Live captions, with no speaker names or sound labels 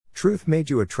Truth made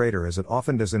you a traitor as it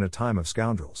often does in a time of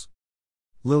scoundrels.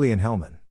 Lillian Hellman.